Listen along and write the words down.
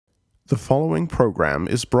The following program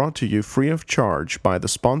is brought to you free of charge by the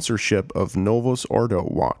sponsorship of Novus Ordo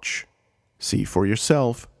Watch. See for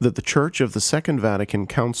yourself that the Church of the Second Vatican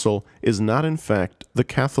Council is not in fact the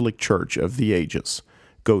Catholic Church of the ages.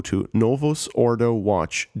 Go to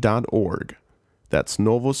novusordowatch.org. That's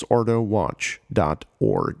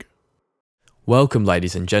novusordowatch.org. Welcome,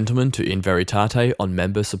 ladies and gentlemen, to In Veritate on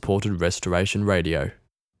member-supported Restoration Radio.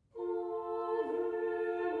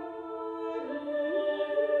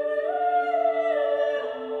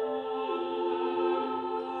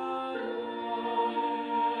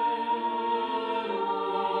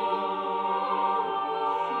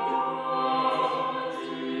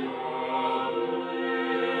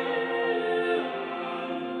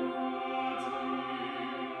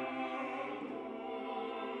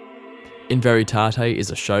 In Veritate is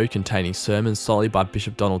a show containing sermons solely by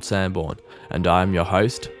Bishop Donald Sanborn, and I am your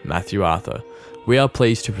host, Matthew Arthur. We are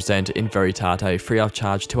pleased to present In Veritate free of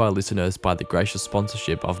charge to our listeners by the gracious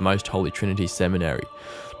sponsorship of Most Holy Trinity Seminary.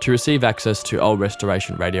 To receive access to old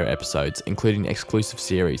Restoration Radio episodes, including exclusive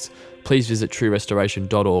series, please visit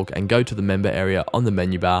truerestoration.org and go to the member area on the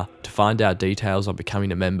menu bar to find out details on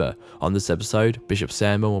becoming a member. On this episode, Bishop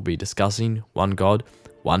Sanborn will be discussing One God,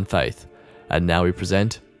 One Faith. And now we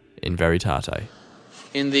present In Veritate.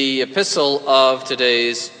 In the epistle of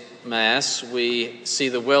today's Mass, we see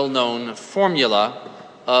the well-known formula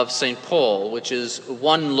of St. Paul, which is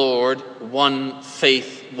one Lord, one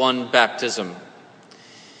faith, one baptism.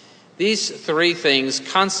 These three things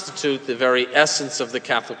constitute the very essence of the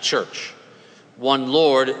Catholic Church. One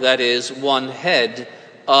Lord, that is, one head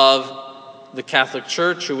of the Catholic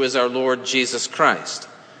Church, who is our Lord Jesus Christ.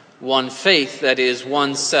 One faith, that is,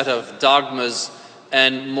 one set of dogmas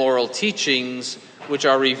and moral teachings which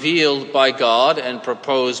are revealed by God and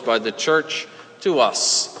proposed by the Church to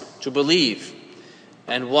us to believe.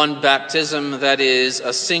 And one baptism, that is,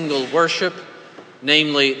 a single worship,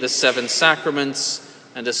 namely the seven sacraments,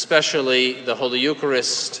 and especially the Holy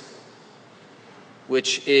Eucharist,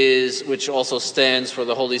 which also stands for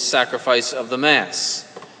the holy sacrifice of the Mass.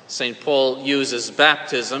 St. Paul uses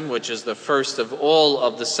baptism, which is the first of all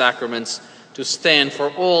of the sacraments, to stand for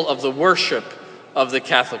all of the worship of the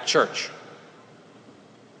Catholic Church.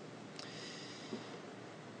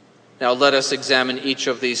 Now let us examine each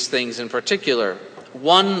of these things in particular.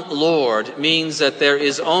 One Lord means that there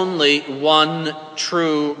is only one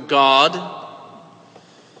true God,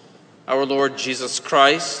 our Lord Jesus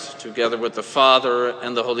Christ, together with the Father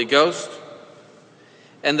and the Holy Ghost,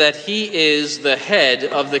 and that He is the head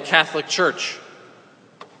of the Catholic Church.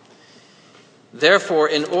 Therefore,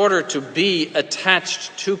 in order to be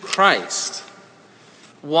attached to Christ,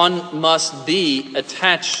 one must be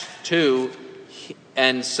attached to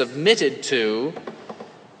and submitted to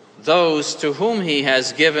those to whom he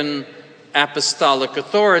has given apostolic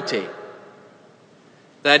authority.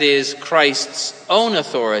 That is, Christ's own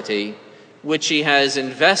authority, which he has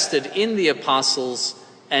invested in the apostles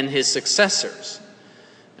and his successors.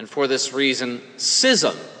 And for this reason,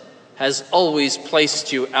 schism has always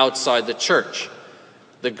placed you outside the Church.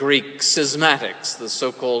 The Greek schismatics, the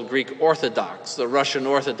so-called Greek Orthodox, the Russian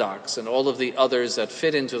Orthodox, and all of the others that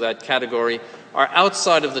fit into that category are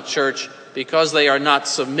outside of the Church because they are not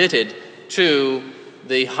submitted to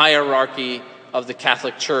the hierarchy of the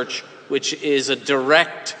Catholic Church, which is a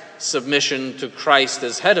direct submission to Christ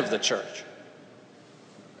as head of the Church.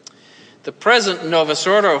 The present Novus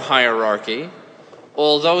Ordo hierarchy,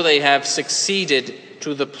 although they have succeeded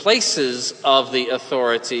to the places of the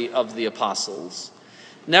authority of the apostles,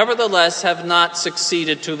 nevertheless have not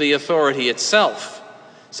succeeded to the authority itself,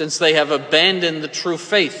 since they have abandoned the true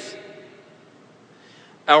faith.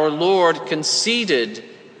 Our Lord conceded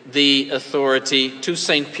the authority to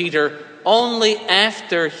St. Peter only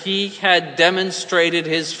after he had demonstrated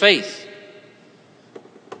his faith.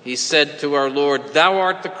 He said to our Lord, "Thou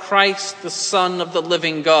art the Christ, the Son of the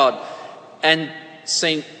living God." And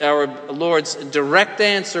our Lord's direct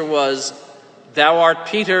answer was, "Thou art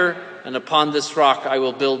Peter, and upon this rock I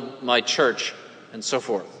will build my church," and so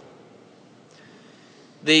forth.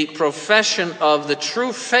 The profession of the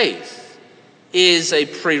true faith is a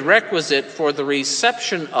prerequisite for the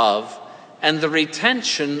reception of and the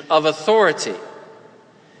retention of authority.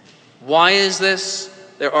 Why is this?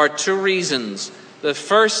 There are two reasons. The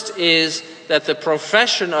first is that the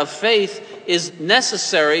profession of faith is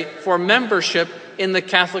necessary for membership in the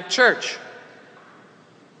Catholic Church.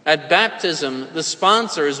 At baptism, the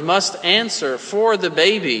sponsors must answer for the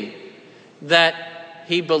baby that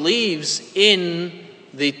he believes in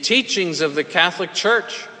the teachings of the Catholic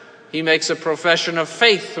Church. He makes a profession of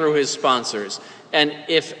faith through his sponsors. And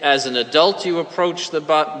if, as an adult, you approach the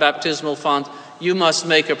baptismal font, you must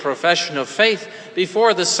make a profession of faith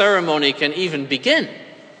before the ceremony can even begin.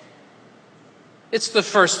 It's the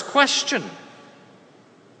first question.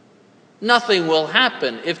 Nothing will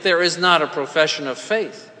happen if there is not a profession of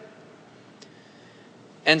faith.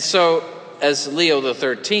 And so, as Leo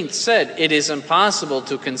XIII said, it is impossible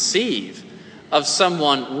to conceive of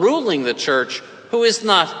someone ruling the church who is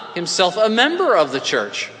not himself a member of the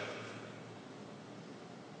church.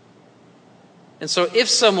 And so if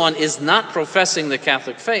someone is not professing the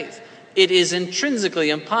Catholic faith, it is intrinsically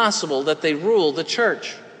impossible that they rule the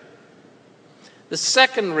church. The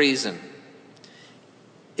second reason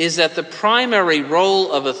is that the primary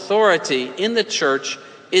role of authority in the church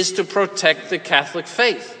is to protect the Catholic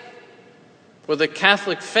faith. For the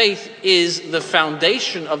Catholic faith is the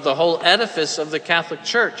foundation of the whole edifice of the Catholic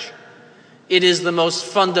Church. It is the most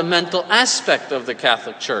fundamental aspect of the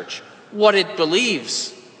Catholic Church, what it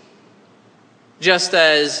believes. Just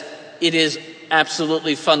as it is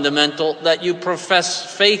absolutely fundamental that you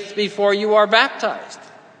profess faith before you are baptized.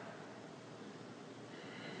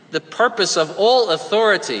 The purpose of all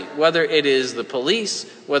authority, whether it is the police,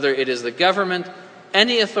 whether it is the government,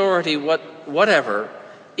 any authority whatever,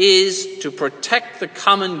 is to protect the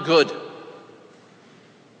common good.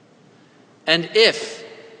 And if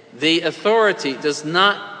the authority does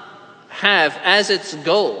not have as its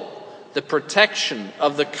goal the protection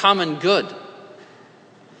of the common good,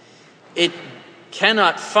 it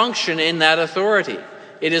cannot function in that authority.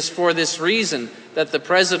 It is for this reason that the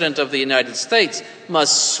President of the United States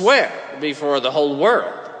must swear before the whole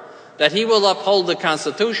world that he will uphold the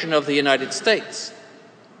Constitution of the United States,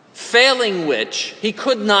 failing which he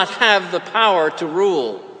could not have the power to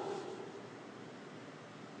rule.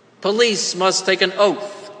 Police must take an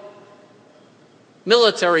oath.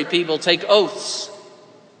 Military people take oaths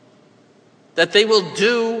that they will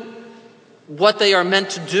do what they are meant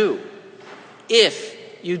to do. If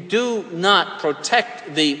you do not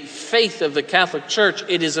protect the faith of the Catholic Church,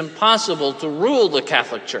 it is impossible to rule the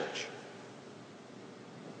Catholic Church.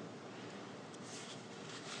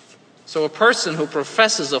 So a person who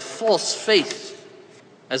professes a false faith,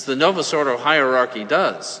 as the Novus Ordo hierarchy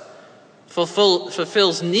does,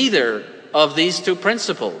 fulfills neither of these two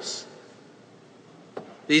principles,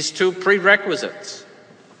 these two prerequisites.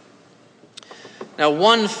 Now,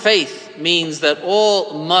 one faith means that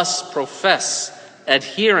all must profess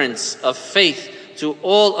adherence of faith to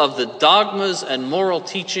all of the dogmas and moral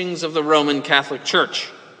teachings of the Roman Catholic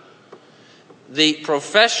Church. The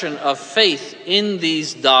profession of faith in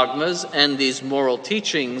these dogmas and these moral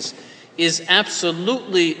teachings is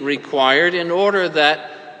absolutely required in order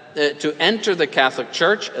that to enter the Catholic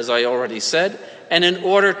Church, as I already said, and in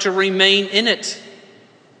order to remain in it.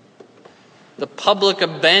 The public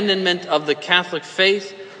abandonment of the Catholic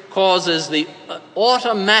faith causes the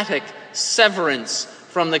automatic severance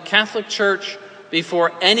from the Catholic Church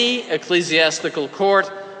before any ecclesiastical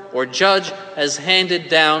court or judge has handed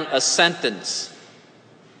down a sentence.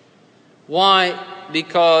 Why?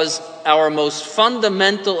 Because our most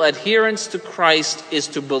fundamental adherence to Christ is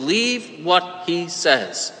to believe what he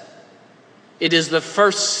says. It is the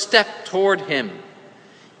first step toward him.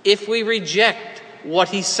 If we reject what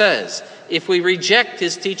he says, if we reject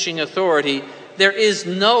his teaching authority, there is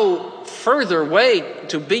no further way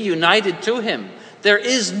to be united to him. There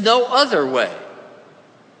is no other way.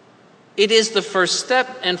 It is the first step,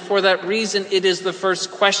 and for that reason, it is the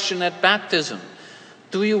first question at baptism.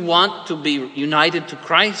 Do you want to be united to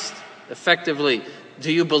Christ? Effectively,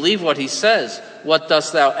 do you believe what he says? What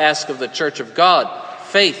dost thou ask of the Church of God?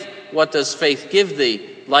 Faith. What does faith give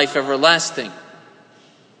thee? Life everlasting.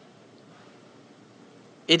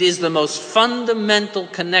 It is the most fundamental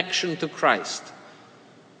connection to Christ.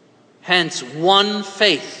 Hence, one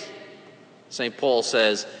faith, St. Paul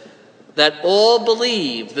says, that all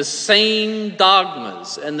believe the same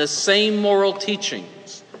dogmas and the same moral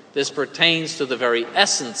teachings. This pertains to the very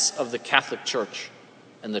essence of the Catholic Church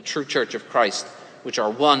and the true Church of Christ, which are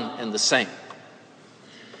one and the same.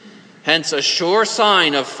 Hence, a sure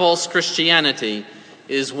sign of false Christianity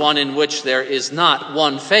is one in which there is not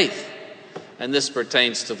one faith. And this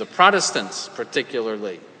pertains to the Protestants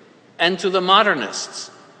particularly, and to the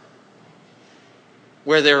modernists,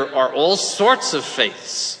 where there are all sorts of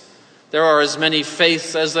faiths. There are as many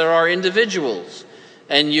faiths as there are individuals.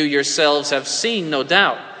 And you yourselves have seen, no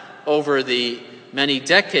doubt, over the many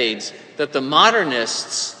decades, that the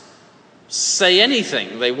modernists say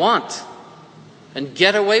anything they want and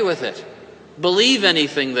get away with it, believe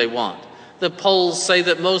anything they want. The polls say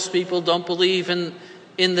that most people don't believe in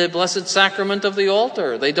the Blessed Sacrament of the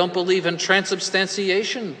altar. They don't believe in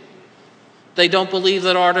transubstantiation. They don't believe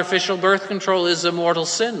that artificial birth control is a mortal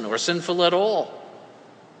sin or sinful at all.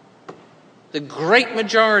 The great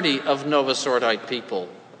majority of Novus Ordo people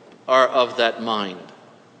are of that mind.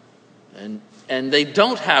 And they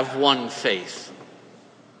don't have one faith.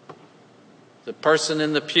 The person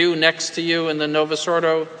in the pew next to you in the Novus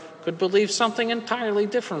Ordo could believe something entirely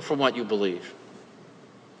different from what you believe.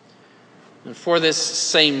 And for this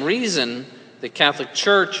same reason, the Catholic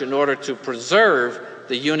Church, in order to preserve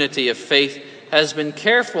the unity of faith, has been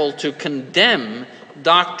careful to condemn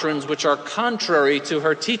doctrines which are contrary to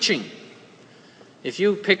her teaching. If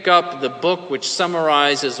you pick up the book which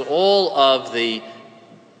summarizes all of the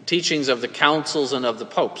teachings of the councils and of the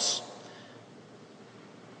popes,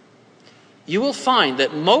 you will find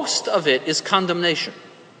that most of it is condemnation.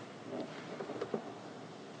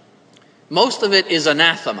 Most of it is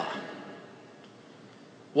anathema.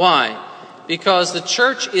 Why? Because the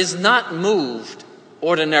Church is not moved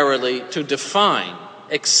ordinarily to define,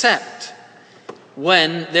 except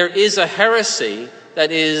when there is a heresy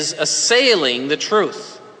that is assailing the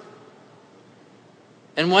truth.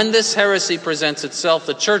 And when this heresy presents itself,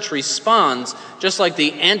 the Church responds just like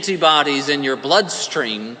the antibodies in your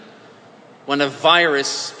bloodstream. When a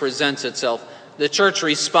virus presents itself, the Church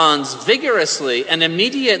responds vigorously and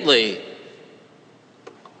immediately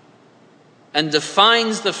and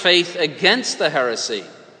defines the faith against the heresy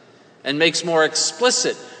and makes more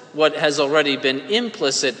explicit what has already been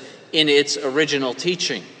implicit in its original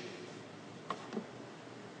teaching.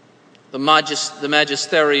 The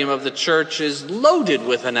magisterium of the Church is loaded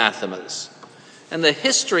with anathemas, and the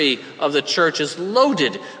history of the Church is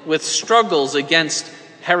loaded with struggles against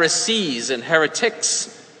heresies and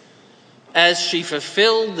heretics as she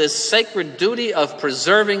fulfilled this sacred duty of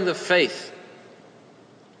preserving the faith.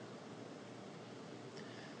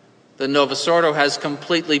 The Novus Ordo has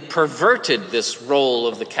completely perverted this role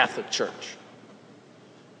of the Catholic Church.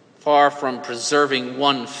 Far from preserving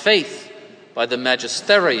one faith by the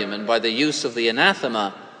magisterium and by the use of the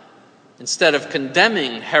anathema, instead of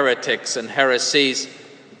condemning heretics and heresies,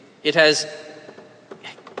 it has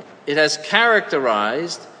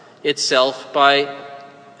characterized itself by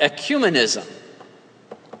ecumenism,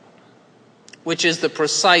 which is the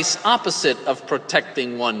precise opposite of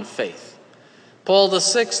protecting one faith. Paul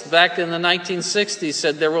VI, back in the 1960s,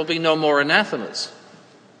 said there will be no more anathemas.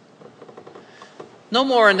 No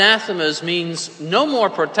more anathemas means no more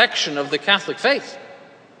protection of the Catholic faith.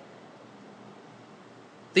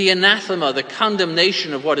 The anathema, the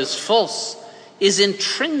condemnation of what is false, is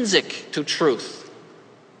intrinsic to truth.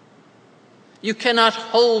 You cannot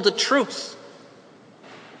hold the truth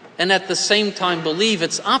and at the same time believe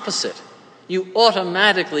its opposite. You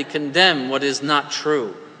automatically condemn what is not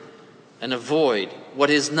true and avoid what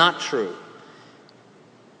is not true.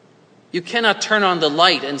 You cannot turn on the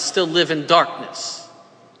light and still live in darkness.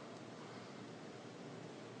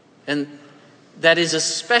 And that is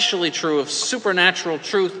especially true of supernatural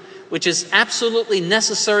truth, which is absolutely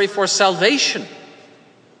necessary for salvation.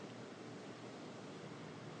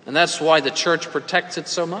 And that's why the Church protects it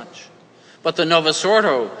so much. But the Novus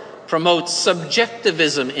Ordo promotes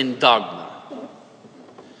subjectivism in dogma,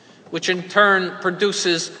 which in turn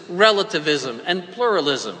produces relativism and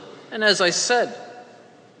pluralism. And as I said,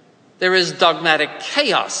 there is dogmatic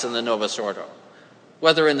chaos in the Novus Ordo,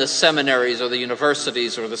 whether in the seminaries or the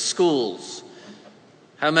universities or the schools.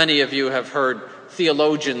 How many of you have heard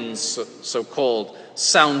theologians, so-called,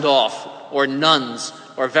 sound off, or nuns,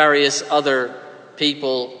 or various other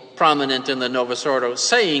people prominent in the Novus Ordo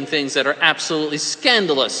saying things that are absolutely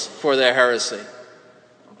scandalous for their heresy?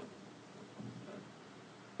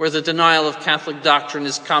 Where the denial of Catholic doctrine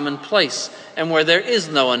is commonplace, and where there is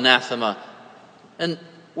no anathema, and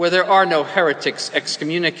where there are no heretics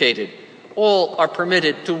excommunicated. All are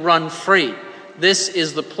permitted to run free. This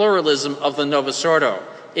is the pluralism of the Novus Ordo.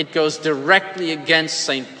 It goes directly against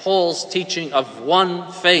St. Paul's teaching of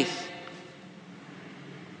one faith.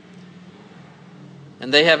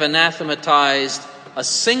 And they have anathematized a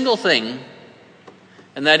single thing,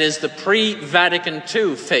 and that is the pre-Vatican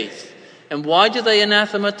II faith. And why do they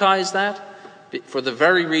anathematize that? For the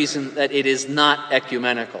very reason that it is not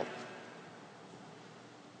ecumenical.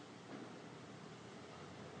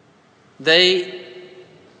 They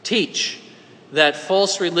teach that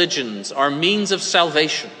false religions are means of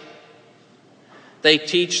salvation. They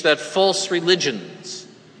teach that false religions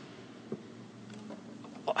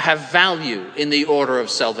have value in the order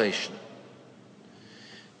of salvation.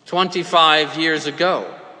 25 years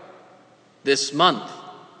ago, this month,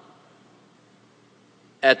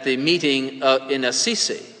 at the meeting in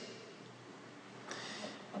Assisi,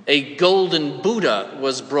 a golden Buddha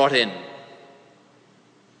was brought in,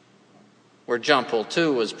 where John Paul II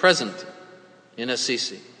was present in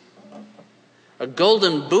Assisi. A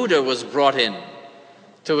golden Buddha was brought in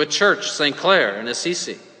to a church, St. Clare in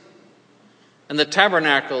Assisi. And the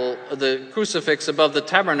tabernacle, the crucifix above the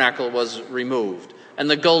tabernacle was removed. And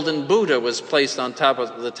the golden Buddha was placed on top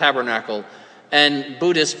of the tabernacle. And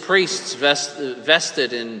Buddhist priests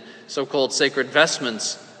vested in so-called sacred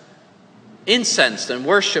vestments incensed and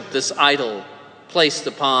worshiped this idol placed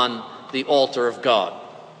upon the altar of God.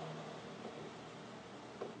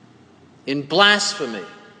 In blasphemy,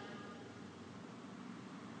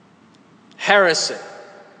 heresy,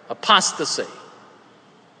 apostasy.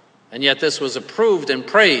 And yet this was approved and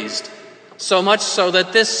praised, so much so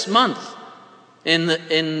that this month,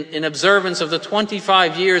 in observance of the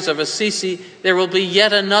 25 years of Assisi, there will be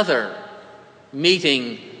yet another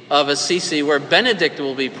meeting of Assisi where Benedict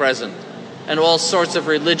will be present, and all sorts of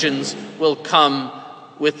religions will come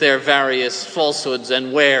with their various falsehoods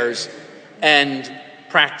and wares and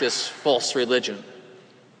practice false religion.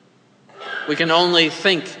 We can only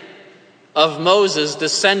think of Moses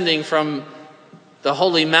descending from the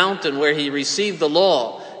holy mountain where he received the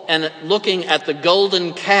law and looking at the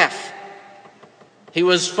golden calf. He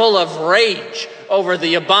was full of rage over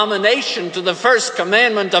the abomination to the first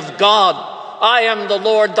commandment of God. I am the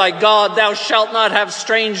Lord thy God, thou shalt not have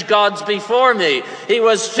strange gods before me. He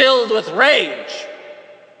was filled with rage.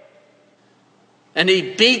 And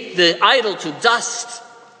he beat the idol to dust.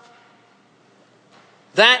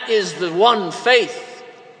 That is the one faith.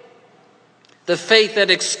 The faith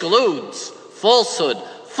that excludes falsehood,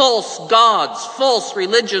 false gods, false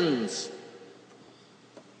religions.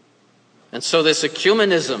 And so this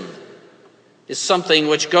ecumenism is something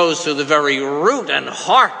which goes to the very root and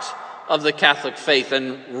heart of the Catholic faith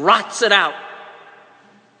and rots it out.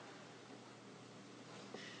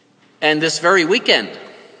 And this very weekend,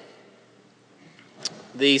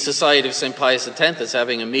 the Society of St. Pius X is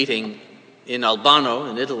having a meeting in Albano,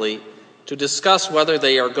 in Italy, to discuss whether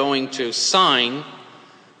they are going to sign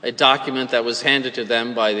a document that was handed to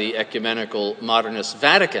them by the ecumenical modernist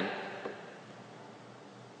Vatican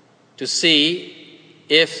to see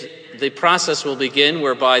if the process will begin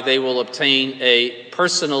whereby they will obtain a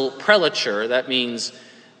personal prelature. That means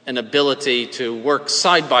an ability to work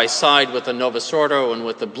side by side with the Novus Ordo and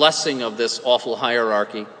with the blessing of this awful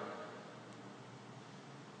hierarchy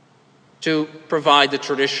to provide the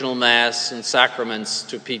traditional Mass and sacraments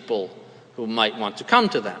to people who might want to come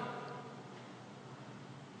to them.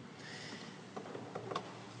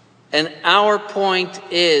 And our point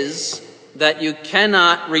is that you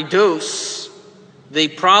cannot reduce the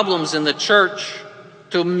problems in the church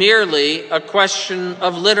to merely a question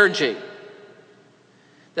of liturgy.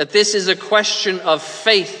 That this is a question of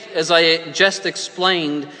faith, as I just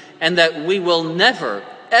explained, and that we will never,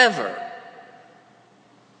 ever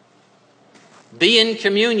be in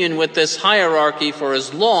communion with this hierarchy for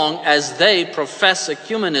as long as they profess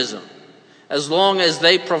ecumenism, as long as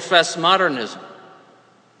they profess modernism.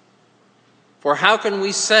 For how can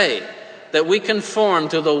we say that we conform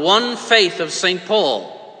to the one faith of St.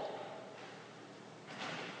 Paul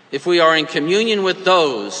if we are in communion with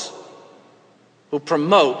those who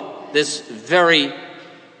promote this very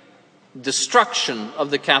destruction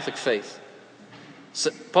of the Catholic faith?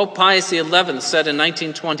 Pope Pius XI said in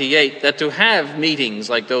 1928 that to have meetings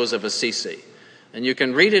like those of Assisi, and you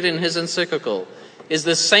can read it in his encyclical, is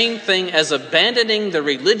the same thing as abandoning the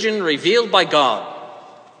religion revealed by God.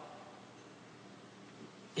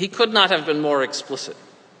 He could not have been more explicit.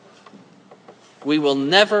 We will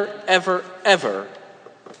never, ever, ever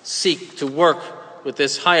seek to work with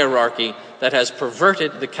this hierarchy that has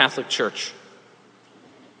perverted the Catholic Church.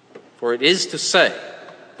 For it is to say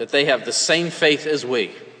that they have the same faith as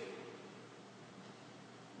we.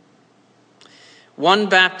 One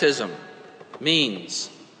baptism means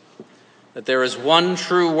that there is one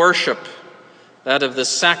true worship, that of the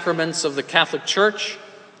sacraments of the Catholic Church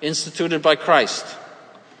instituted by Christ.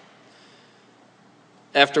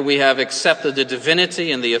 After we have accepted the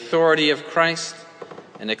divinity and the authority of Christ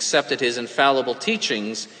and accepted his infallible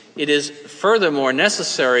teachings, it is furthermore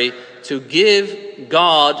necessary to give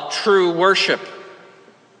God true worship.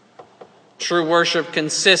 True worship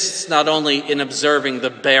consists not only in observing the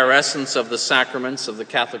bare essence of the sacraments of the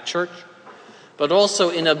Catholic Church, but also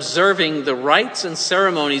in observing the rites and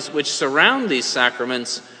ceremonies which surround these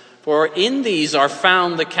sacraments, for in these are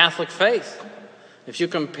found the Catholic faith. If you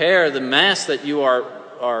compare the Mass that you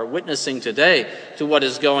are witnessing today to what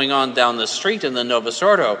is going on down the street in the Novus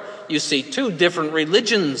Ordo, you see two different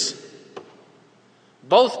religions.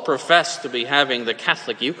 Both profess to be having the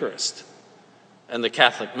Catholic Eucharist and the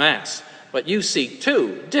Catholic Mass, but you see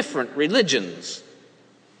two different religions.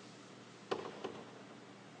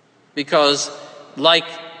 because like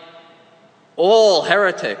all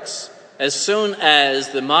heretics, as soon as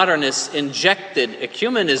the modernists injected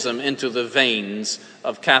ecumenism into the veins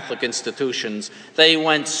of Catholic institutions, they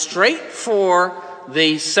went straight for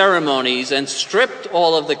the ceremonies and stripped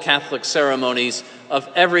all of the Catholic ceremonies of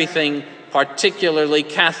everything particularly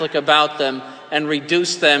Catholic about them and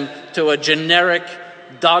reduced them to a generic,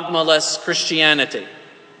 dogmaless Christianity.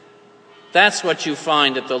 That's what you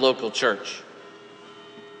find at the local church.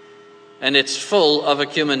 And it's full of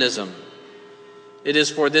ecumenism. It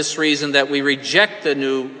is for this reason that we reject the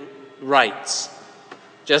new rites,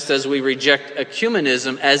 just as we reject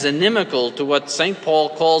ecumenism as inimical to what St.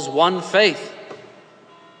 Paul calls one faith.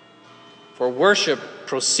 For worship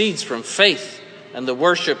proceeds from faith, and the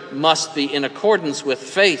worship must be in accordance with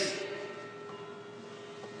faith.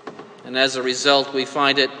 And as a result, we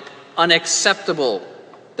find it unacceptable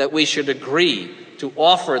that we should agree to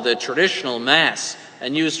offer the traditional Mass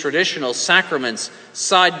and use traditional sacraments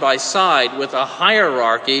side by side with a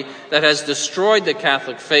hierarchy that has destroyed the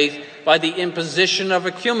Catholic faith by the imposition of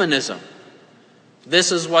ecumenism.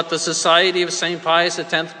 This is what the Society of St. Pius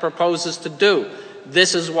X proposes to do.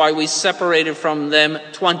 This is why we separated from them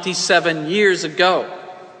 27 years ago.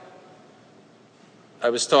 I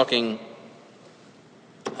was talking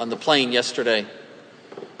on the plane yesterday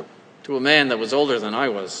to a man that was older than I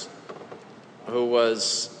was, who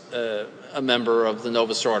was a member of the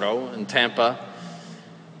Novus Ordo in Tampa,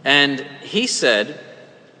 and he said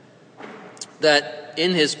that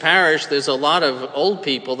in his parish there's a lot of old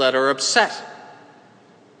people that are upset.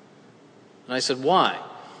 And I said, why?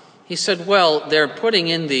 He said, well, they're putting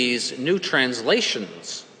in these new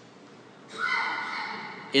translations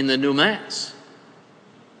in the new Mass.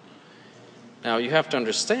 Now, you have to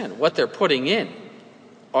understand, what they're putting in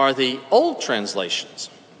are the old translations.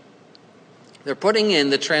 They're putting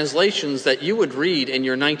in the translations that you would read in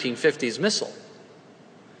your 1950s missal.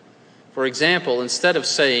 For example, instead of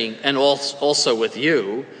saying, and also with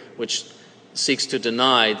you, which seeks to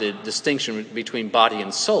deny the distinction between body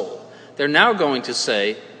and soul, they're now going to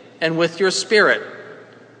say, and with your spirit,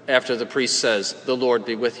 after the priest says, the Lord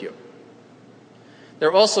be with you.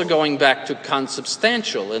 They're also going back to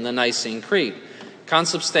consubstantial in the Nicene Creed.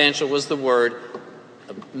 Consubstantial was the word,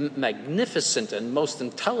 a magnificent and most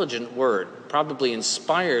intelligent word, probably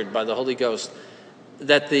inspired by the Holy Ghost,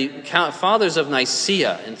 that the fathers of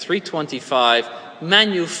Nicaea in 325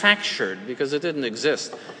 manufactured, because it didn't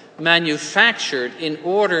exist, manufactured in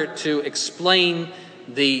order to explain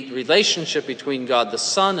the relationship between God the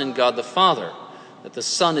Son and God the Father, that the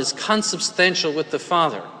Son is consubstantial with the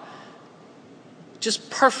Father. Just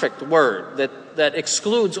perfect word that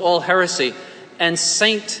excludes all heresy. And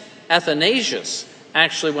Saint Athanasius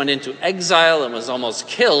actually went into exile and was almost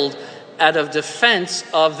killed out of defense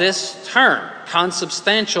of this term,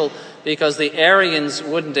 consubstantial, because the Arians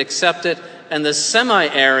wouldn't accept it, and the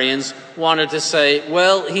semi-Arians wanted to say,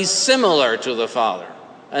 well, he's similar to the Father,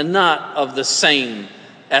 and not of the same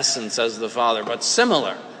essence as the Father, but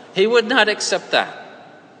similar. He would not accept that.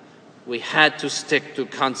 We had to stick to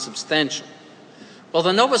consubstantial. Well,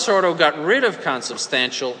 the Novus Ordo got rid of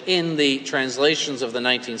consubstantial in the translations of the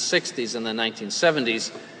 1960s and the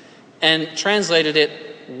 1970s and translated it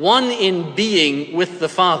one in being with the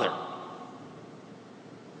Father.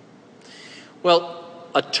 Well,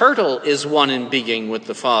 a turtle is one in being with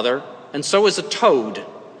the Father, and so is a toad,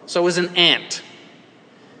 so is an ant.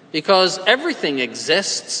 Because everything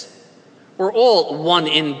exists. We're all one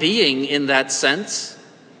in being in that sense.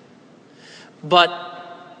 But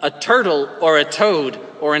a turtle or a toad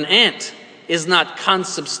or an ant is not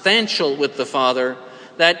consubstantial with the Father.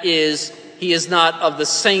 That is, he is not of the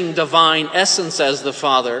same divine essence as the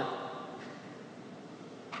Father.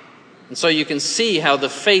 And so you can see how the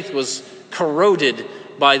faith was corroded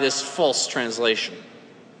by this false translation.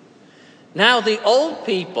 Now, the old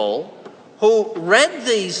people who read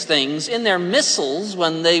these things in their missals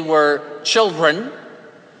when they were children,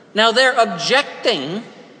 now they're objecting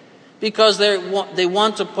because they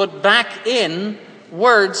want to put back in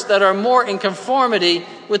words that are more in conformity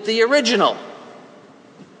with the original.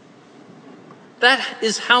 That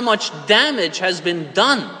is how much damage has been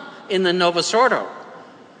done in the Novus Ordo,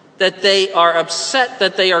 that they are upset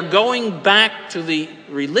that they are going back to the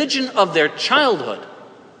religion of their childhood.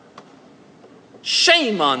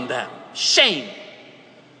 Shame on them. Shame.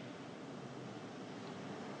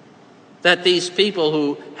 That these people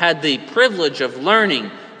who had the privilege of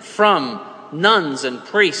learning from nuns and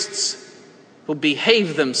priests who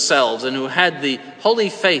behaved themselves and who had the holy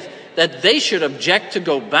faith, that they should object to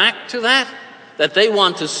go back to that, that they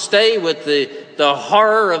want to stay with the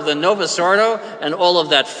horror of the Novus Ordo and all of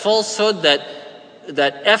that falsehood that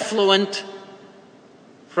that effluent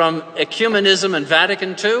from ecumenism and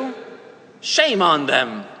Vatican II? Shame on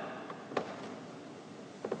them.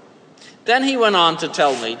 Then he went on to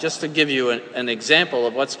tell me, just to give you an example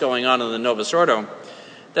of what's going on in the Novus Ordo,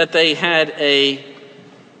 that they had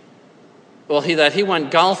that he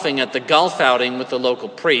went golfing at the golf outing with the local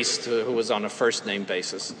priest, who was on a first-name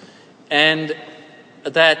basis, and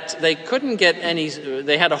that they couldn't get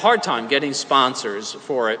they had a hard time getting sponsors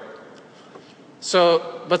for it.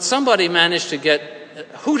 But somebody managed to get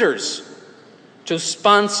Hooters to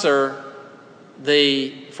sponsor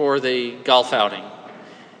for the golf outing.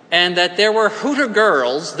 And that there were Hooter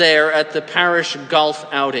girls there at the parish golf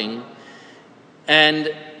outing.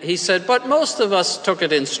 And he said, but most of us took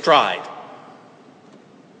it in stride,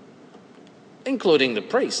 including the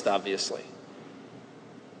priest, obviously.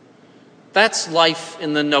 That's life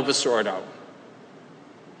in the Novus Ordo.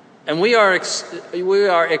 And we are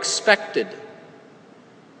expected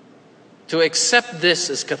to accept this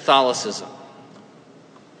as Catholicism.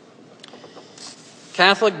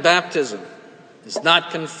 Catholic baptism is not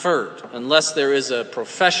conferred unless there is a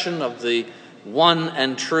profession of the one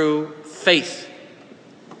and true faith.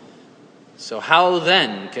 So how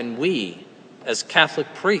then can we, as Catholic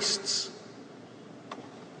priests,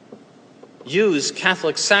 use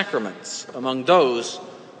Catholic sacraments among those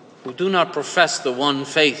who do not profess the one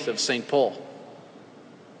faith of St. Paul?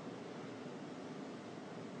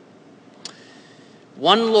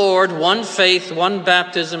 One Lord, one faith, one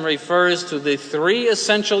baptism refers to the three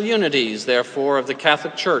essential unities, therefore, of the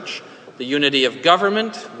Catholic Church. The unity of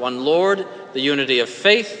government, one Lord, the unity of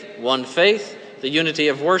faith, the unity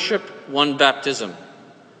of worship, one baptism.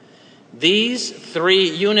 These three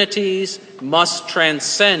unities must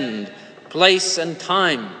transcend place and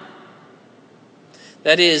time.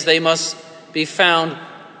 That is, they must be found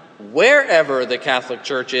wherever the Catholic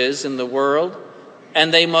Church is in the world,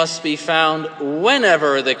 and they must be found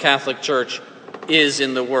whenever the Catholic Church is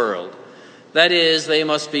in the world. That is, they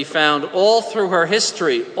must be found all through her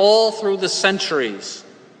history, all through the centuries.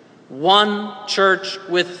 One church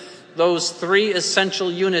with those three essential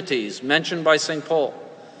unities mentioned by St. Paul.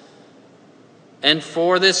 And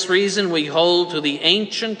for this reason, we hold to the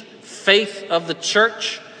ancient faith of the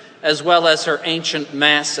Church, as well as her ancient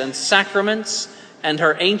Mass and sacraments, and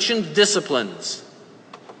her ancient disciplines.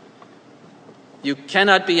 You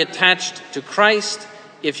cannot be attached to Christ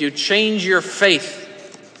if you change your faith,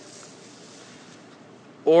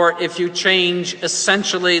 or if you change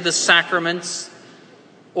essentially the sacraments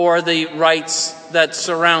or the rites that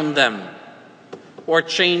surround them, or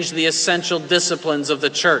change the essential disciplines of the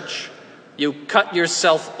Church. You cut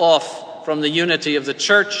yourself off from the unity of the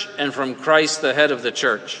Church and from Christ, the head of the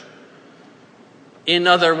Church. In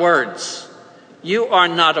other words, you are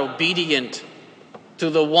not obedient to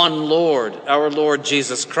the one Lord, our Lord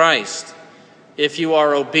Jesus Christ, if you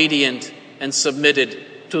are obedient and submitted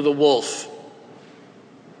to the wolf.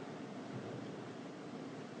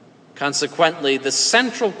 Consequently, the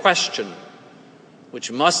central question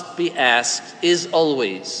which must be asked is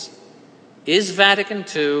always, is Vatican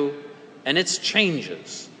II and its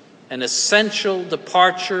changes an essential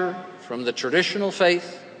departure from the traditional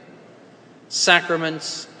faith,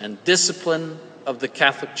 sacraments, and discipline of the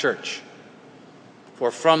Catholic Church? For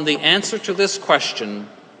from the answer to this question,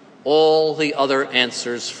 all the other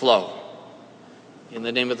answers flow. In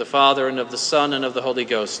the name of the Father, and of the Son, and of the Holy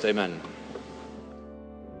Ghost, amen.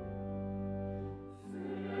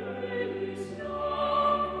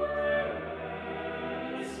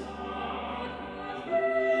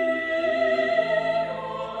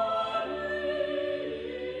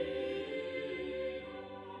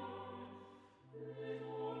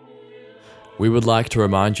 We would like to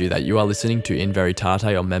remind you that you are listening to In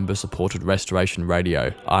Veritate on member-supported Restoration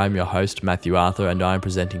Radio. I am your host, Matthew Arthur, and I am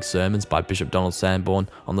presenting sermons by Bishop Donald Sanborn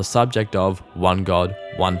on the subject of One God,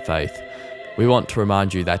 One Faith. We want to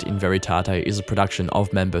remind you that In Veritate is a production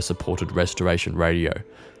of member-supported Restoration Radio.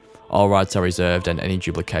 All rights are reserved and any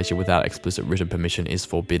duplication without explicit written permission is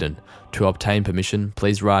forbidden. To obtain permission,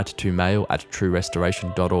 please write to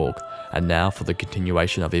mail@truerestoration.org. And now for the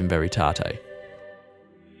continuation of In Veritate.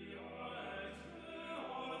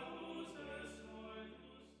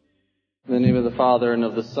 In the name of the Father, and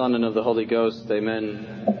of the Son, and of the Holy Ghost, amen.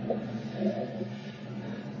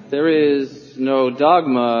 There is no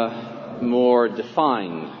dogma more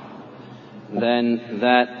defined than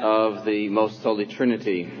that of the Most Holy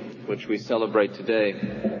Trinity, which we celebrate today.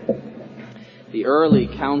 The early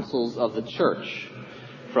councils of the Church,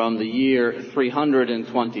 from the year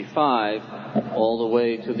 325 all the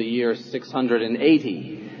way to the year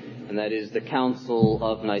 680, and that is the Council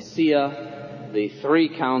of Nicaea, the three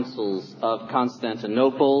councils of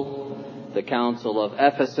Constantinople, the Council of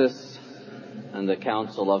Ephesus, and the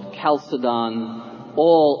Council of Chalcedon,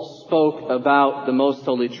 all spoke about the Most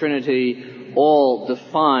Holy Trinity, all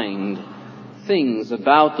defined things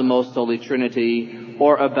about the Most Holy Trinity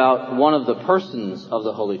or about one of the persons of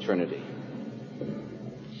the Holy Trinity.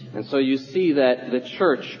 And so you see that the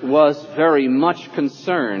Church was very much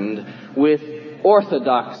concerned with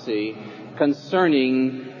orthodoxy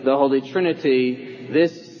concerning the Holy Trinity,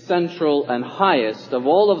 this central and highest of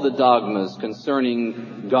all of the dogmas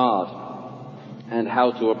concerning God and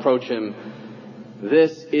how to approach Him.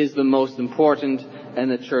 This is the most important, and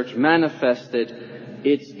the Church manifested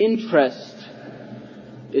its interest,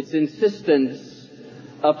 its insistence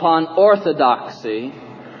upon orthodoxy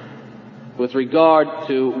with regard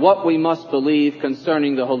to what we must believe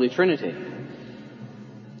concerning the Holy Trinity.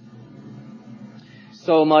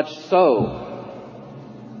 So much so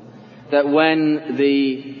that when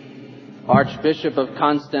the Archbishop of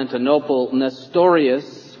Constantinople,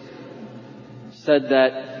 Nestorius, said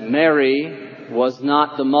that Mary was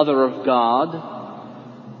not the Mother of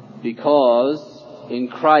God because in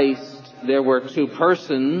Christ there were two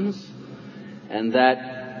persons, and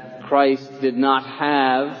that Christ did not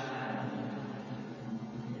have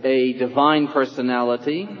a divine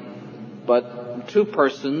personality, but two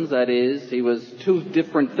persons, that is, He was two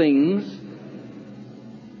different things.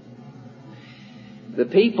 The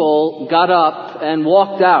people got up and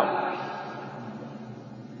walked out.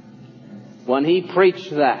 When he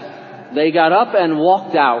preached that, they got up and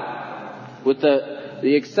walked out, with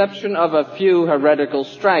the exception of a few heretical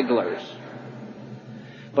stragglers.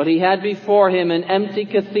 But he had before him an empty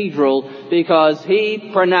cathedral because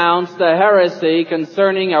he pronounced the heresy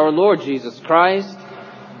concerning our Lord Jesus Christ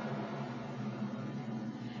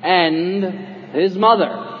and His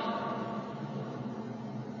mother.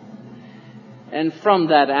 And from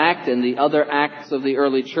that act and the other acts of the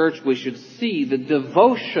early church, we should see the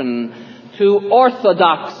devotion to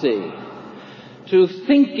orthodoxy, to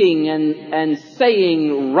thinking and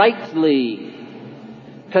saying rightly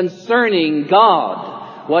concerning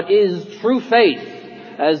God what is true faith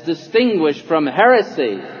as distinguished from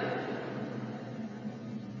heresy.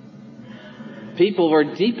 People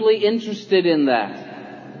were deeply interested in that,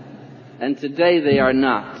 and today they are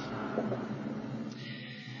not.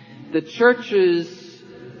 The Church's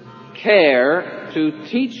care to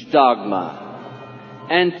teach dogma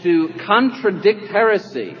and to contradict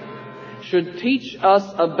heresy should teach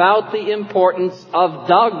us about the importance of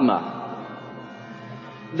dogma.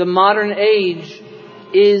 The modern age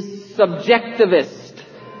is subjectivist.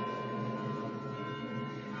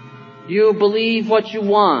 You believe what you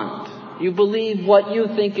want. You believe what you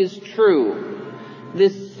think is true.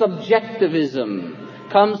 This subjectivism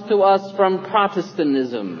comes to us from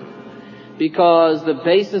Protestantism, because the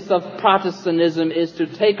basis of Protestantism is to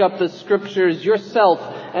take up the Scriptures yourself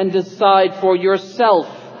and decide for yourself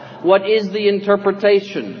what is the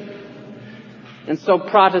interpretation. And so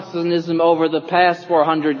Protestantism over the past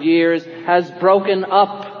 400 years has broken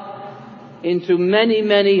up into many,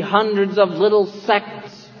 many hundreds of little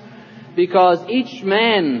sects, because each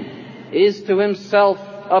man is to himself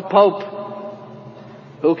a pope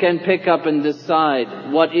who can pick up and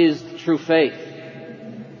decide what is true faith.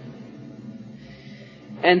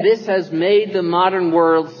 And this has made the modern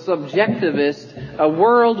world subjectivist, a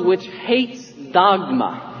world which hates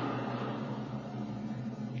dogma.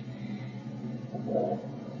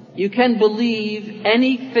 You can believe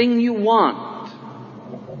anything you want,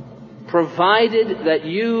 provided that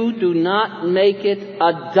you do not make it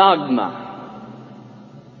a dogma.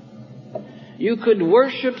 You could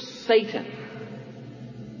worship Satan,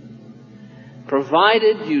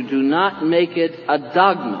 provided you do not make it a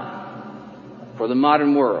dogma for the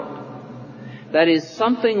modern world. That is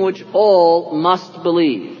something which all must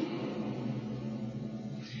believe.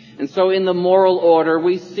 And so in the moral order,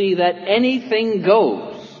 we see that anything goes.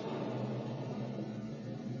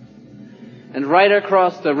 And right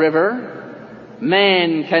across the river,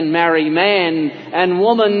 man can marry man, and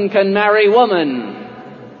woman can marry woman,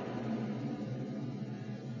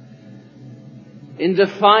 in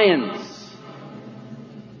defiance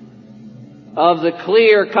of the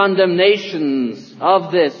clear condemnations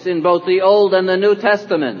of this in both the Old and the New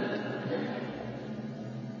Testament,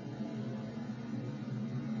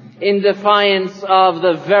 in defiance of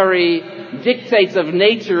the very dictates of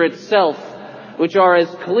nature itself, which are as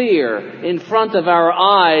clear in front of our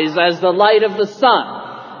eyes as the light of the sun,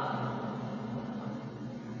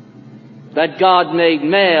 that God made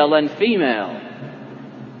male and female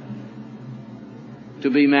to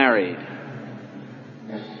be married.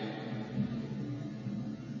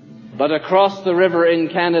 But across the river in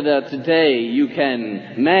Canada today, you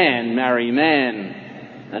can man marry man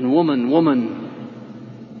and woman, woman.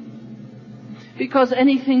 Because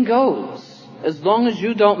anything goes, as long as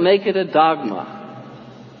you don't make it a dogma.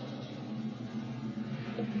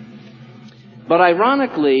 But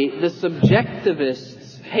ironically, the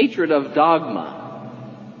subjectivist's hatred of dogma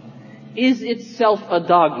is itself a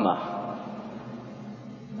dogma.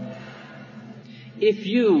 If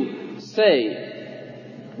you say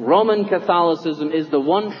Roman Catholicism is the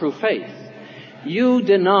one true faith, you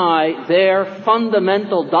deny their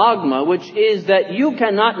fundamental dogma, which is that you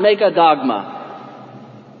cannot make a dogma.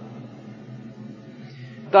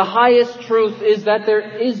 The highest truth is that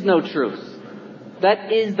there is no truth.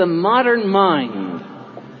 That is the modern mind.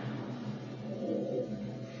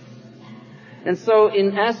 And so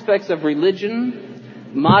in aspects of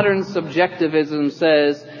religion, modern subjectivism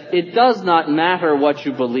says it does not matter what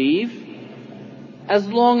you believe as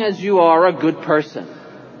long as you are a good person.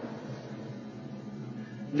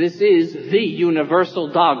 This is the universal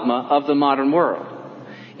dogma of the modern world.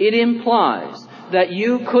 It implies that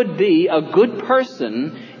you could be a good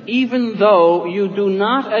person even though you do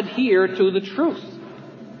not adhere to the truth,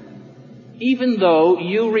 even though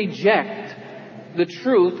you reject the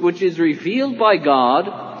truth which is revealed by God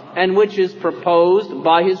and which is proposed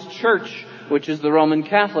by His church, which is the Roman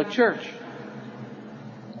Catholic Church.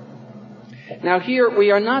 Now here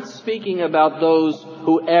we are not speaking about those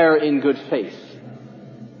who err in good faith.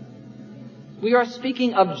 We are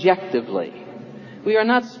speaking objectively. We are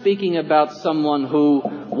not speaking about someone who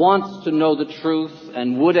wants to know the truth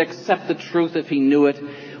and would accept the truth if he knew it.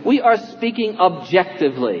 We are speaking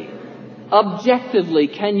objectively. Objectively,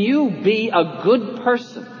 can you be a good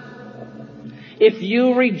person if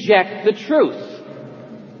you reject the truth?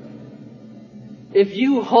 If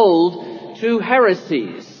you hold to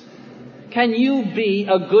heresies, can you be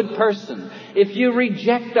a good person if you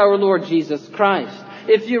reject our Lord Jesus Christ?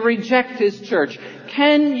 If you reject His church,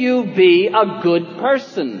 can you be a good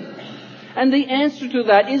person? And the answer to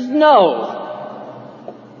that is no.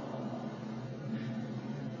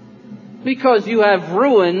 Because you have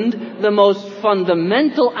ruined the most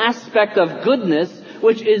fundamental aspect of goodness,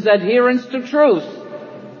 which is adherence to truth.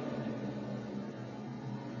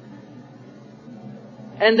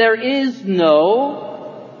 And there is no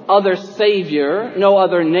other Savior, no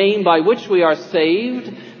other name by which we are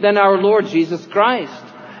saved than our Lord Jesus Christ.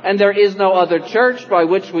 And there is no other church by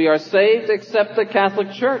which we are saved except the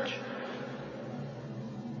Catholic Church.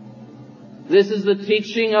 This is the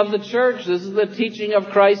teaching of the church. This is the teaching of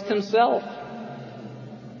Christ Himself.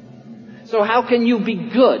 So how can you be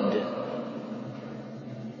good?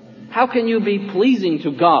 How can you be pleasing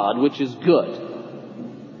to God, which is good,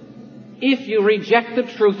 if you reject the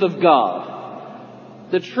truth of God,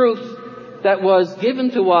 the truth that was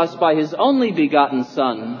given to us by His only begotten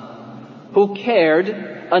Son, who cared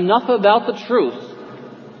enough about the truth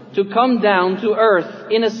to come down to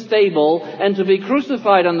earth in a stable and to be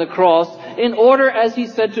crucified on the cross in order, as He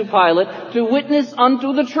said to Pilate, to witness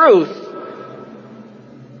unto the truth.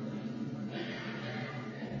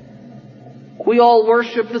 We all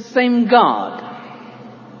worship the same God.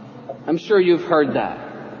 I'm sure you've heard that.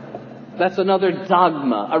 That's another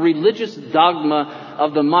dogma, a religious dogma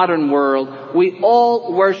of the modern world. We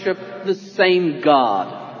all worship the same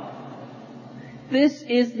God. This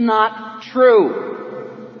is not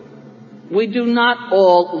true. We do not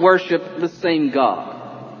all worship the same God.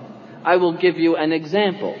 I will give you an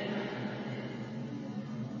example.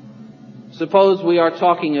 Suppose we are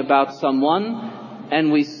talking about someone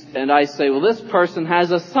and I say, well, this person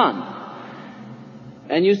has a son.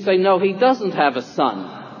 And you say, no, he doesn't have a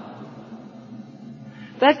son.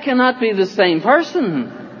 That cannot be the same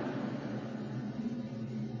person.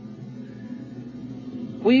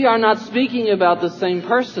 We are not speaking about the same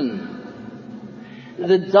person.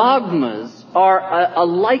 The dogmas are a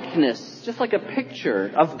likeness, just like a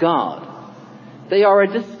picture of God. They are a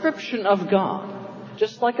description of God,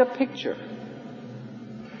 just like a picture.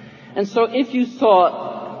 And so if you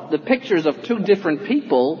saw the pictures of two different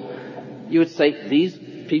people, you would say these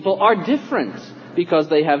people are different because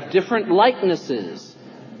they have different likenesses.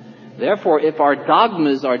 Therefore, if our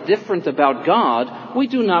dogmas are different about God, we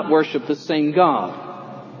do not worship the same God.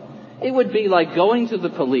 It would be like going to the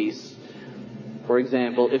police, for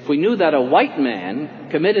example, if we knew that a white man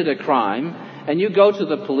committed a crime, and you go to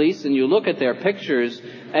the police and you look at their pictures,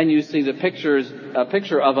 and you see a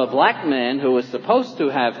picture of a black man who was supposed to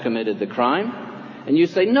have committed the crime, and you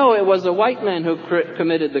say, no, it was a white man who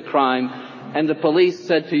committed the crime, and the police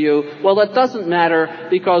said to you, well, it doesn't matter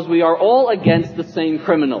because we are all against the same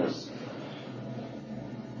criminals.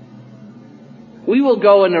 We will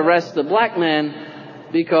go and arrest the black man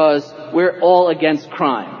because we're all against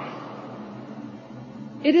crime.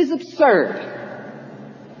 It is absurd.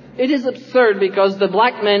 It is absurd because the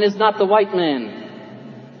black man is not the white man.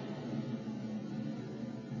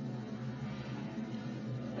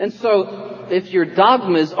 And so, if your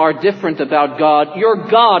dogmas are different about God, your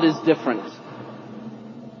God is different.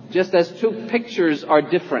 Just as two pictures are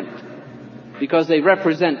different, because they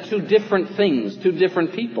represent two different things, two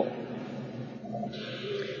different people.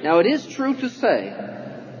 Now, it is true to say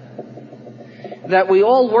that we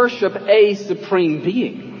all worship a supreme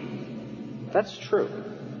being. That's true.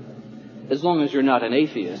 As long as you're not an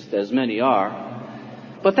atheist, as many are.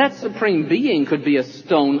 But that supreme being could be a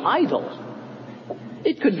stone idol.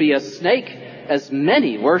 It could be a snake, as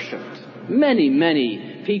many worshipped.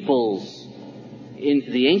 Many peoples in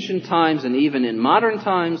the ancient times and even in modern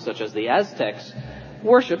times, such as the Aztecs,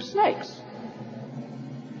 worship snakes.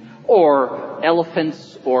 Or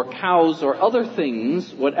elephants or cows or other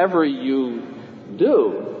things, whatever you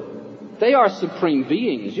do, they are supreme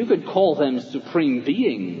beings. You could call them supreme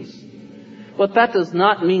beings. But that does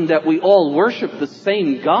not mean that we all worship the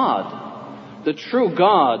same God. The true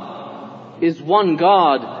God is one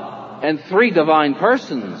God and three divine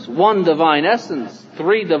persons, one divine essence,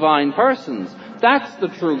 three divine persons. That's the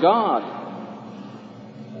true God.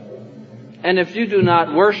 And if you do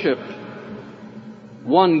not worship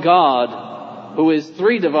one God who is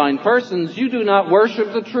three divine persons, you do not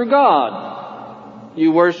worship the true God.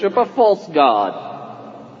 You worship a false God.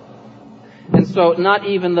 And so not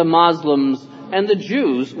even the Muslims and the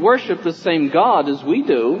Jews worship the same God as we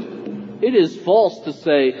do. It is false to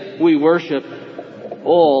say we worship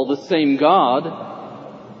all the same God.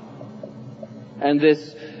 And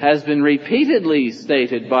this has been repeatedly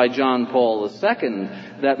stated by John Paul II,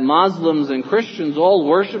 that Muslims and Christians all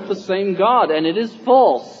worship the same God, and it is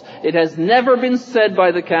false. It has never been said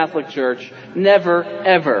by the Catholic Church, never,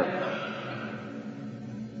 ever.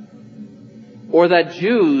 Or that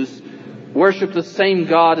Jews worship the same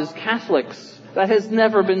God as Catholics. That has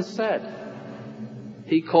never been said.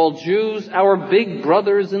 He called Jews our big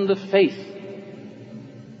brothers in the faith.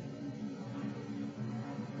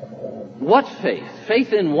 What faith?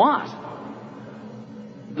 Faith in what?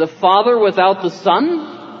 The Father without the Son?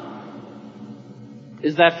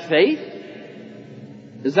 Is that faith?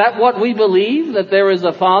 Is that what we believe, that there is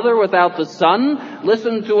a Father without the Son?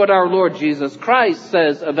 Listen to what our Lord Jesus Christ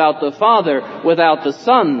says about the Father without the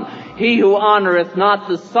Son. He who honoreth not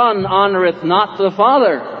the Son honoreth not the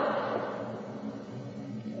Father,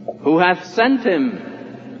 who hath sent him.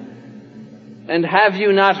 And have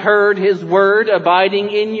you not heard his word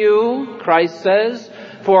abiding in you? Christ says,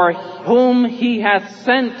 for whom he hath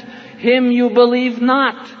sent, him you believe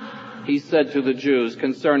not, he said to the Jews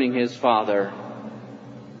concerning his Father.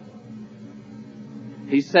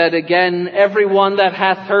 He said again, everyone that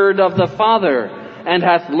hath heard of the Father and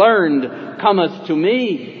hath learned cometh to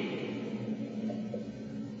me.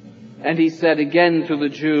 And he said again to the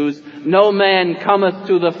Jews, no man cometh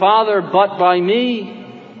to the Father but by me.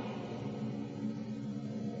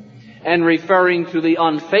 And referring to the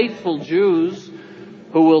unfaithful Jews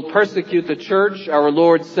who will persecute the church, our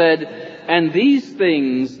Lord said, and these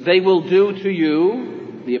things they will do to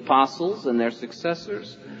you, the apostles and their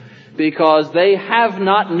successors, because they have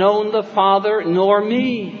not known the Father nor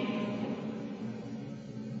me.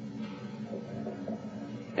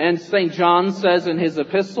 And St. John says in his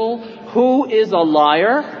epistle, who is a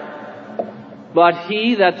liar but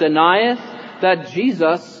he that denieth that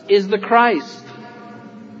Jesus is the Christ?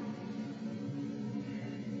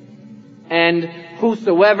 And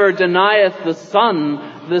whosoever denieth the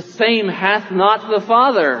Son, the same hath not the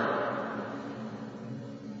Father.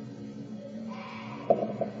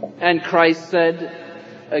 And Christ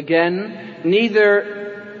said again, neither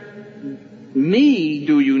me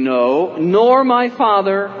do you know, nor my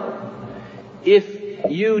Father. If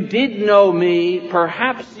you did know me,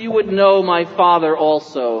 perhaps you would know my Father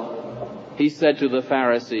also, he said to the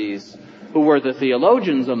Pharisees, who were the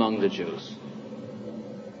theologians among the Jews.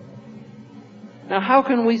 Now, how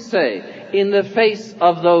can we say, in the face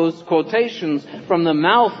of those quotations from the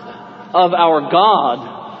mouth of our God,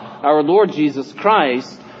 our Lord Jesus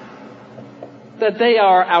Christ, that they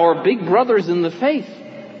are our big brothers in the faith?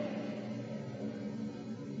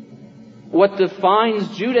 What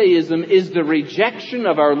defines Judaism is the rejection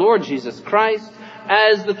of our Lord Jesus Christ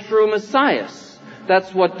as the true Messiah.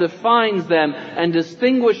 That's what defines them and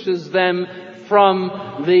distinguishes them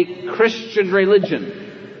from the Christian religion.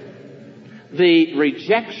 The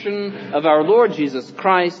rejection of our Lord Jesus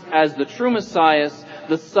Christ as the true Messiah,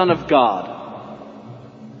 the Son of God.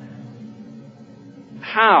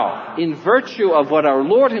 how, in virtue of what our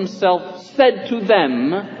Lord himself said to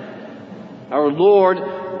them, our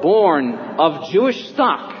Lord, born of Jewish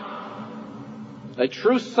stock, a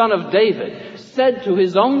true son of David, said to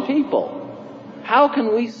his own people, how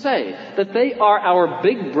can we say that they are our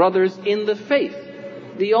big brothers in the faith?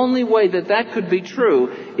 The only way that that could be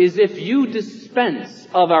true is if you dispense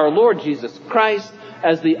of our Lord Jesus Christ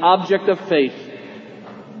as the object of faith.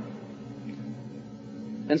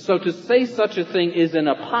 And so to say such a thing is an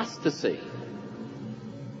apostasy.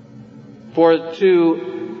 For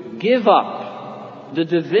to give up the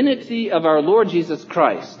divinity of our Lord Jesus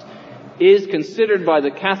Christ is considered by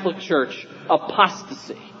the Catholic Church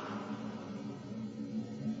apostasy.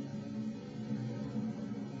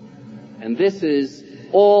 And this is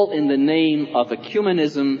all in the name of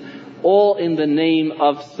ecumenism, all in the name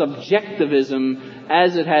of subjectivism,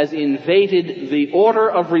 as it has invaded the order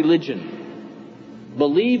of religion.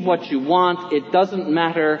 Believe what you want, it doesn't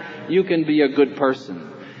matter, you can be a good person.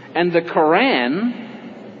 And the Quran,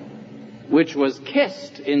 which was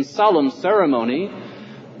kissed in solemn ceremony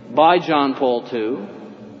by John Paul II,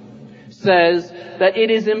 says that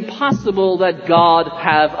it is impossible that God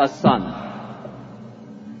have a son.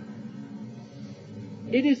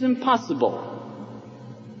 It is impossible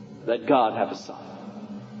that God have a son.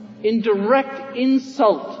 In direct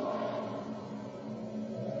insult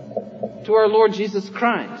to our Lord Jesus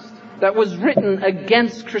Christ, that was written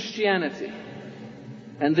against Christianity.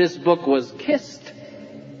 And this book was kissed.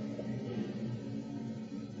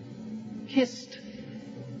 Kissed.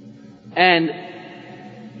 And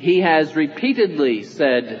he has repeatedly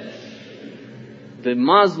said, the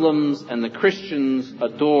Muslims and the Christians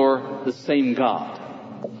adore the same God.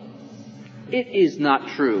 It is not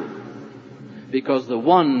true, because the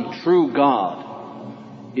one true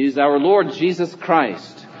God is our Lord Jesus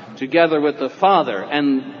Christ, together with the Father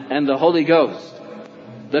and the Holy Ghost,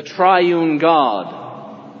 the triune God,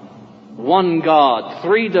 one God,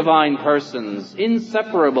 three divine persons,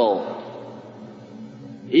 inseparable,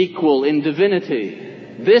 equal in divinity.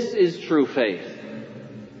 This is true faith.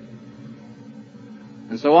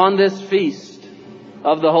 And so on this feast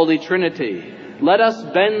of the Holy Trinity, let us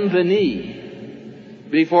bend the knee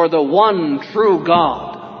before the one true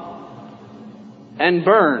God and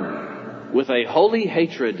burn with a holy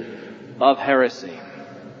hatred of heresy.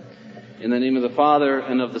 In the name of the Father,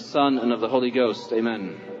 and of the Son, and of the Holy Ghost.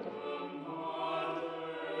 Amen.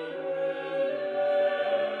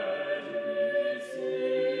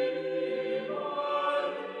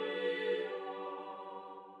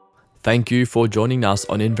 Thank you for joining us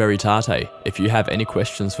on In Veritate. If you have any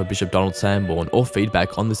questions for Bishop Donald Sanborn or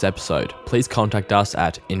feedback on this episode, please contact us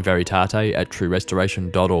at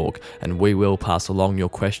inveritate@truerestoration.org and we will pass along your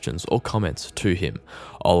questions or comments to him.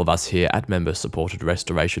 All of us here at Member-Supported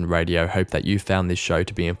Restoration Radio hope that you found this show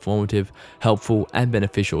to be informative, helpful and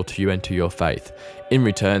beneficial to you and to your faith. In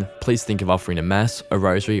return, please think of offering a Mass, a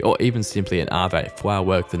Rosary or even simply an Ave for our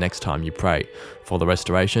work the next time you pray. For The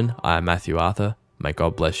Restoration, I am Matthew Arthur. May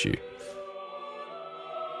God bless you.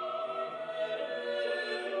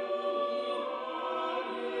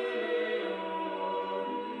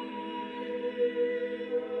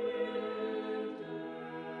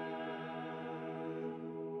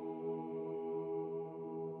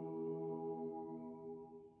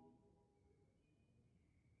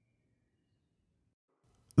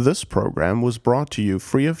 This program was brought to you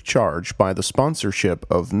free of charge by the sponsorship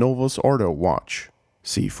of Novus Ordo Watch.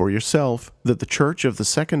 See for yourself that the Church of the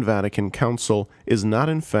Second Vatican Council is not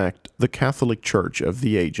in fact the Catholic Church of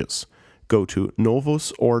the ages. Go to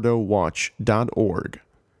novusordowatch.org.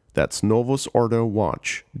 That's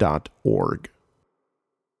novusordowatch.org.